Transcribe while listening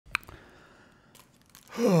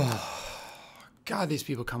God, these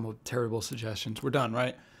people come with terrible suggestions. We're done,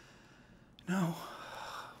 right? No.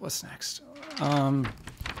 What's next?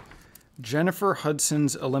 Jennifer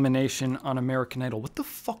Hudson's elimination on American Idol. What the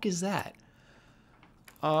fuck is that?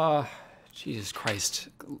 Jesus Christ.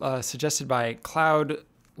 Suggested by Cloud,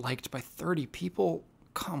 liked by 30 people.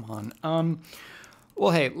 Come on.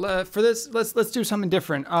 Well, hey, for this, let's do something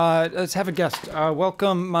different. Let's have a guest.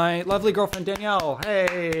 Welcome my lovely girlfriend Danielle.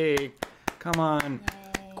 Hey, come on. Yay.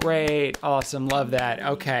 Great, awesome, love that.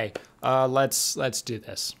 Okay, let's do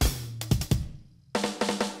this.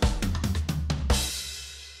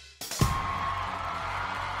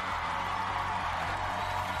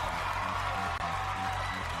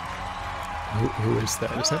 Who is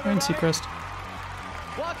that? Is that Ryan Seacrest?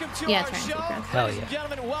 Welcome to yeah, our show, Hell ladies yeah. and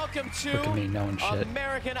gentlemen. Welcome to Look at me knowing shit.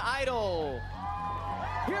 American Idol.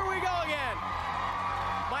 Here we go again.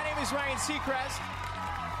 My name is Ryan Seacrest.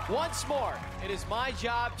 Once more, it is my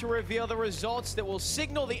job to reveal the results that will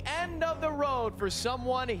signal the end of the road for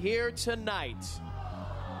someone here tonight.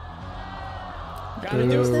 Gotta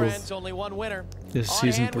do, friends. Only one winner. This is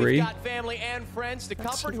season 3. We've got family and friends to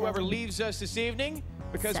comfort whoever leaves us this evening.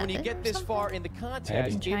 Because when you get this far in the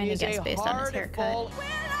contest, it is a hard-fought.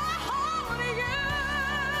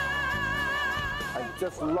 I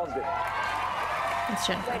just loved it. It's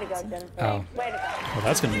Jennifer. Way to go, Jennifer. Oh. Way to go. Well,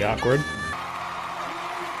 that's gonna be awkward.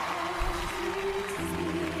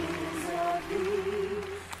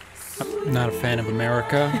 I'm not a fan of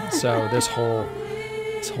America, so this whole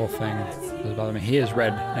thing doesn't bother me. He is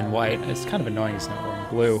red and white. It's kind of annoying he's not wearing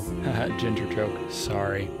blue. Ginger joke.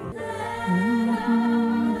 Sorry.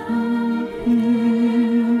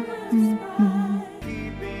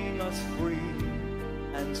 Keeping us free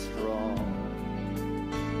and strong.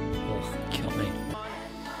 Ugh, kill me.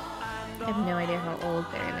 I have no idea how old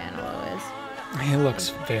Barry Manilow is. He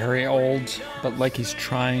looks very old, but like he's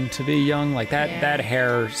trying to be young. Like that, that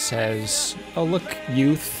hair says, "Oh look,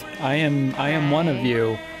 youth. I am one of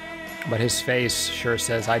you." But his face sure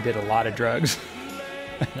says, "I did a lot of drugs."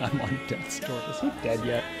 I'm on death's door. Is he dead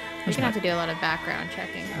yet? You're gonna have to do a lot of background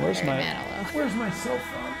checking on Barry Manilow. Where's my cell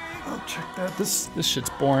phone? I'll check that. This shit's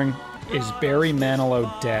boring. Is Barry Manilow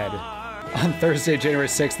dead? On Thursday, January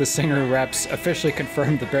 6th, the singer who raps officially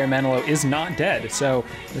confirmed that Barry Manilow is not dead. So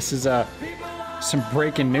this is some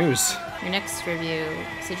breaking news. Your next review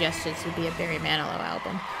suggested would be a Barry Manilow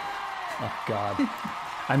album. Oh God.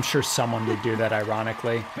 I'm sure someone would do that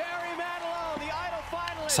ironically.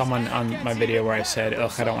 Someone on my video where I said,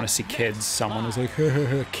 ugh, I don't want to see kids. Someone was like,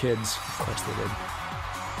 kids. Of course they did.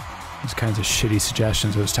 Those kinds of shitty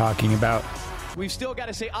suggestions I was talking about. We've still got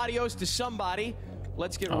to say adios to somebody.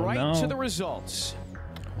 Let's get right to the results.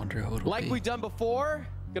 I wonder who it'll like be. we've done before,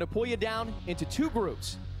 gonna pull you down into 2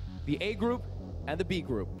 groups. The A group and the B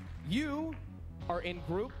group. You are in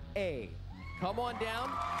group A. Come on down.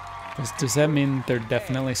 Does that mean they're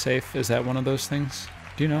definitely safe? Is that one of those things?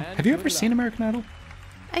 Do you know? Have you ever seen American Idol?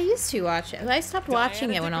 I used to watch it. I stopped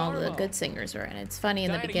watching it when all the good singers were in it. It's funny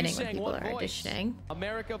in the beginning when people are auditioning.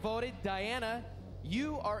 America voted. Diana,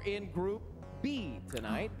 you are in group B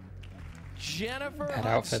tonight. Jennifer That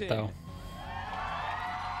outfit, though.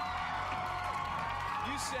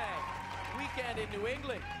 You sang Weekend in New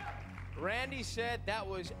England. Randy said that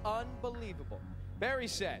was unbelievable. Barry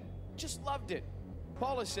said, just loved it.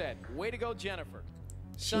 Paula said, way to go, Jennifer.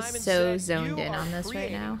 She's Simon so said, zoned in on this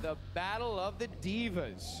right now. The battle of the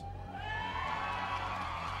divas.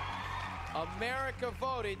 America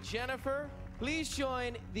voted. Jennifer, please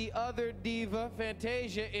join the other diva,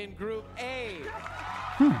 Fantasia, in group A.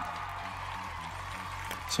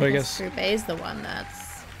 So I guess group A is the one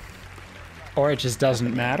that's... Or it just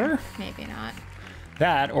doesn't matter? Maybe not.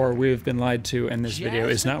 That, or we've been lied to, and this video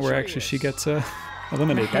is not where actually she gets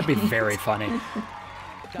eliminated. That'd be very funny.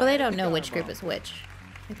 Well, they don't know which group is which.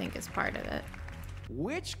 I think is part of it.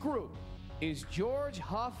 Which group is George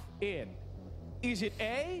Huff in? Is it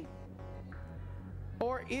A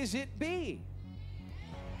or is it B?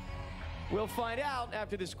 We'll find out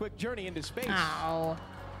after this quick journey into space. Ow.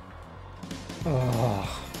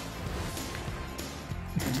 Oh.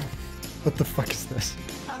 What the fuck is this?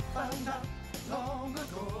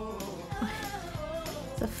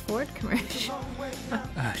 It's a Ford commercial.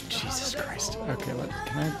 Oh, Jesus Christ. Okay,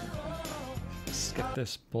 can I skip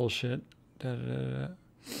this bullshit? Da, da, da.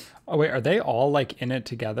 Oh, wait, are they all, like, in it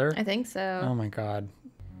together? I think so. Oh, my God.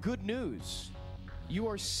 Good news. You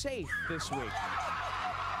are safe this week.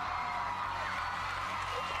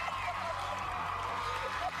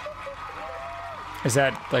 Is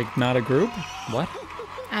that, like, not a group? What?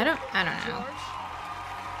 I don't know.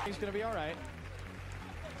 He's gonna be all right.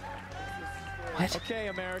 What? Okay,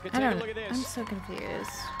 America, I take a don't. look at I'm this. so confused.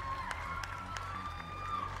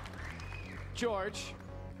 George,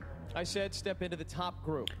 I said step into the top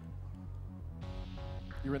group.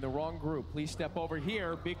 You're in the wrong group. Please step over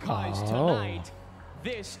here because tonight,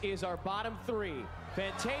 this is our bottom three.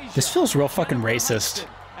 Fantasia. This feels real fucking racist.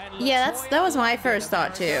 Yeah, that was my first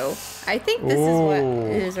thought too. I think this is what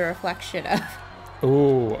it is a reflection of.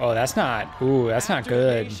 Ooh, oh, that's not After the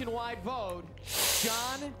good. nationwide vote,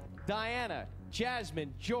 John, Diana,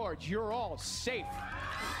 Jasmine, George, you're all safe.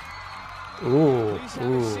 Ooh,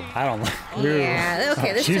 I don't like. Yeah,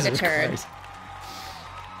 okay, this took a Jesus turn. Christ.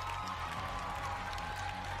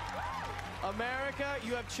 America,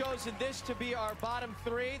 you have chosen this to be our bottom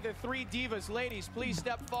three, the three divas. Ladies, please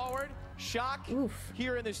step forward. Shock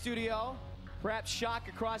here in the studio. Perhaps shock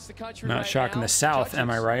across the country. Not right shock in now. the South, am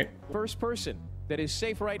I Judges, right? First person that is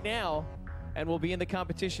safe right now and will be in the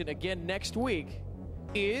competition again next week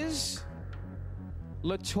is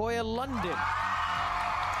LaToya London.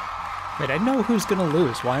 Wait, I know who's gonna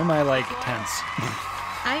lose. Why am I like tense?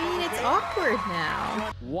 I mean, it's awkward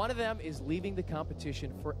now. One of them is leaving the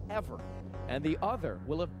competition forever, and the other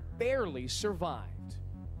will have barely survived.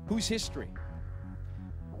 Whose history?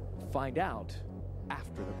 Find out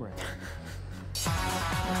after the break.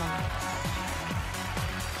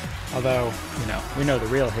 Although, you know, we know the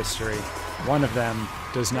real history. One of them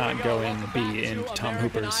does not go in B in Tom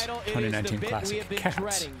Hooper's 2019 classic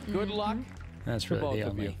Cats. Good luck. That's to both really the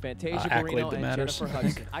of you. only Fantasia accolade Barrino that and matters. Jennifer I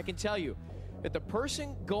think. Hudson. I can tell you that the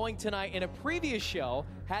person going tonight in a previous show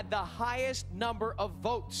had the highest number of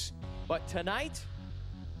votes, but tonight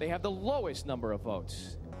they have the lowest number of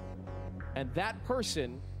votes, and that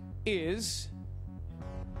person is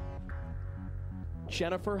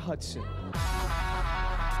Jennifer Hudson.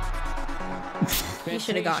 He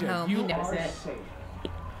should have gone home. He knows it.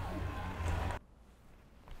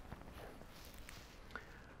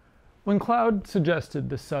 When Cloud suggested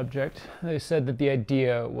the subject, they said that the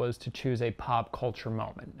idea was to choose a pop culture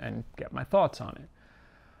moment and get my thoughts on it.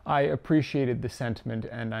 I appreciated the sentiment,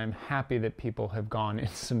 and I'm happy that people have gone in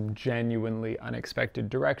some genuinely unexpected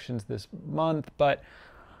directions this month, but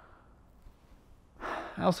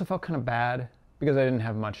I also felt kind of bad because I didn't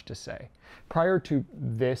have much to say. Prior to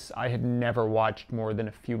this, I had never watched more than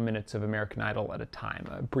a few minutes of American Idol at a time,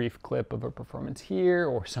 a brief clip of a performance here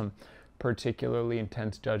or some particularly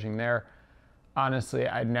intense judging there. Honestly,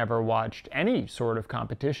 I'd never watched any sort of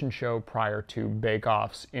competition show prior to Bake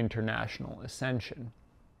Off's international ascension.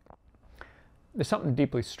 There's something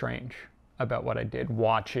deeply strange about what I did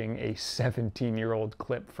watching a 17-year-old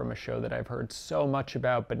clip from a show that I've heard so much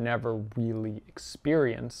about but never really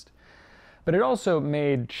experienced. But it also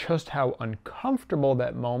made just how uncomfortable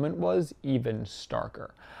that moment was even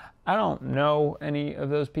starker. I don't know any of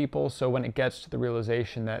those people, so when it gets to the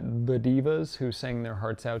realization that the divas who sang their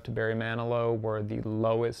hearts out to Barry Manilow were the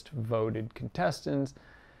lowest voted contestants,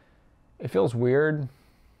 it feels weird,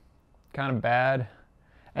 kind of bad.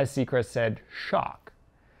 As Seacrest said, shock.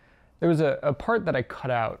 There was a part that I cut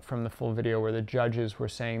out from the full video where the judges were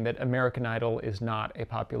saying that American Idol is not a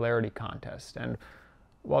popularity contest, and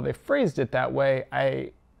while they phrased it that way,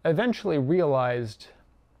 I eventually realized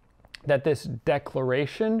that this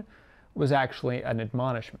declaration was actually an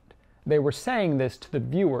admonishment. They were saying this to the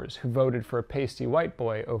viewers who voted for a pasty white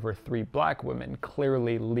boy over 3 black women,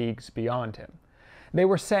 clearly leagues beyond him. They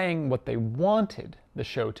were saying what they wanted the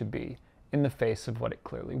show to be in the face of what it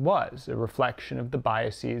clearly was, a reflection of the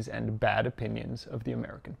biases and bad opinions of the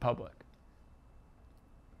American public.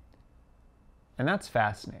 And that's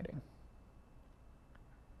fascinating.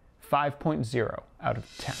 5.0 out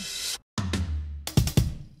of 10.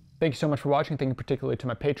 Thank you so much for watching. Thank you particularly to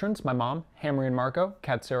my patrons, my mom, Hamry and Marco,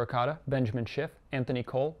 Kat Saracata, Benjamin Schiff, Anthony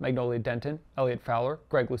Cole, Magnolia Denton, Elliot Fowler,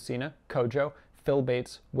 Greg Lucina, Kojo, Phil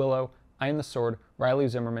Bates, Willow, Ian the Sword, Riley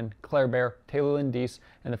Zimmerman, Claire Bear, Taylor Lindees,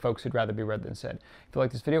 and the folks who'd rather be read than said. If you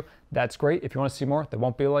like this video, that's great. If you want to see more, they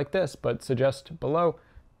won't be like this, but suggest below.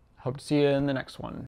 Hope to see you in the next one.